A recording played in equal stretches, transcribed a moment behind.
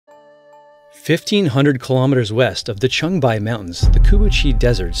1,500 kilometers west of the Chungbai Mountains, the CHI-ENG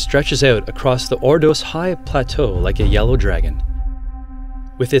Desert stretches out across the Ordos High Plateau like a yellow dragon.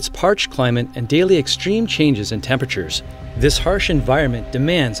 With its parched climate and daily extreme changes in temperatures, this harsh environment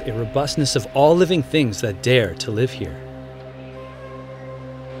demands a robustness of all living things that dare to live here.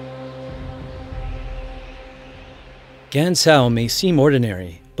 Gansao may seem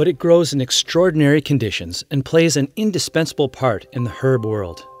ordinary, but it grows in extraordinary conditions and plays an indispensable part in the herb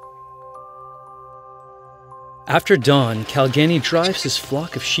world. After dawn, Kalgani drives his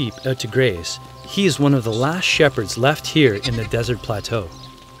flock of sheep out to graze. He is one of the last shepherds left here in the desert plateau.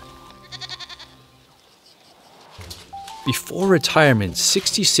 Before retirement,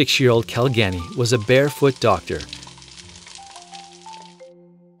 66-year-old Kalgani was a barefoot doctor.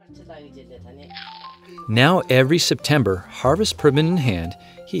 Now every September, harvest permit in hand,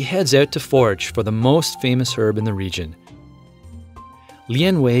 he heads out to forage for the most famous herb in the region,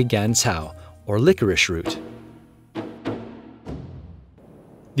 Lianwei Gansao, or licorice root.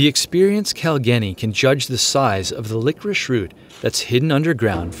 The experienced Kalgani can judge the size of the licorice root that's hidden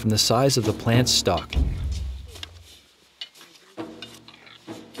underground from the size of the plant's stalk.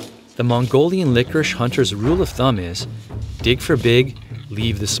 The Mongolian licorice hunter's rule of thumb is, dig for big,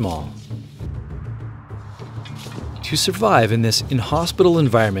 leave the small. To survive in this inhospitable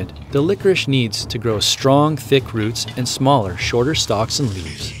environment, the licorice needs to grow strong, thick roots and smaller, shorter stalks and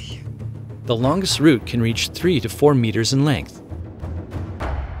leaves. The longest root can reach 3 to 4 meters in length.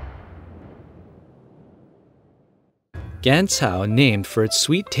 Gansao, named for its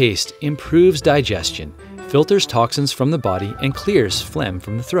sweet taste, improves digestion, filters toxins from the body, and clears phlegm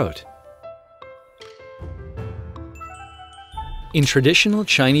from the throat. In traditional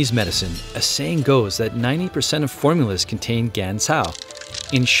Chinese medicine, a saying goes that 90% of formulas contain Gansao.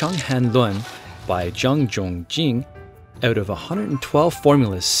 In Shanghan Lun by Zhang Zhongjing, out of 112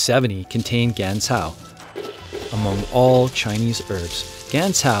 formulas, 70 contain Gansao. Among all Chinese herbs,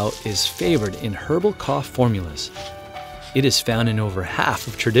 Gansao is favored in herbal cough formulas. It is found in over half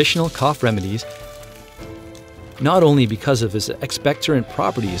of traditional cough remedies, not only because of its expectorant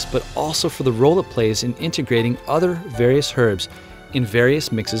properties, but also for the role it plays in integrating other various herbs in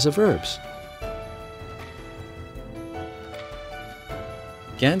various mixes of herbs.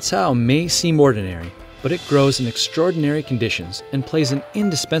 Gansao may seem ordinary, but it grows in extraordinary conditions and plays an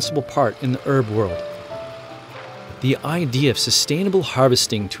indispensable part in the herb world. The idea of sustainable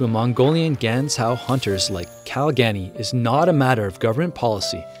harvesting to a Mongolian Gansao hunters like Kalgani is not a matter of government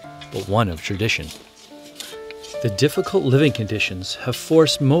policy, but one of tradition. The difficult living conditions have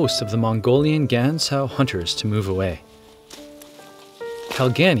forced most of the Mongolian Gansao hunters to move away.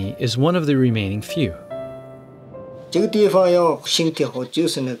 Kalgani is one of the remaining few. 这个地方要身体好，就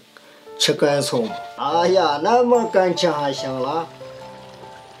是那吃干草嘛。哎呀，那么干吃还行了。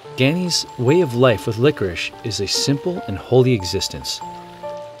 Gani's way of life with licorice is a simple and holy existence.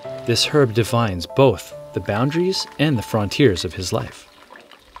 This herb defines both the boundaries and the frontiers of his life.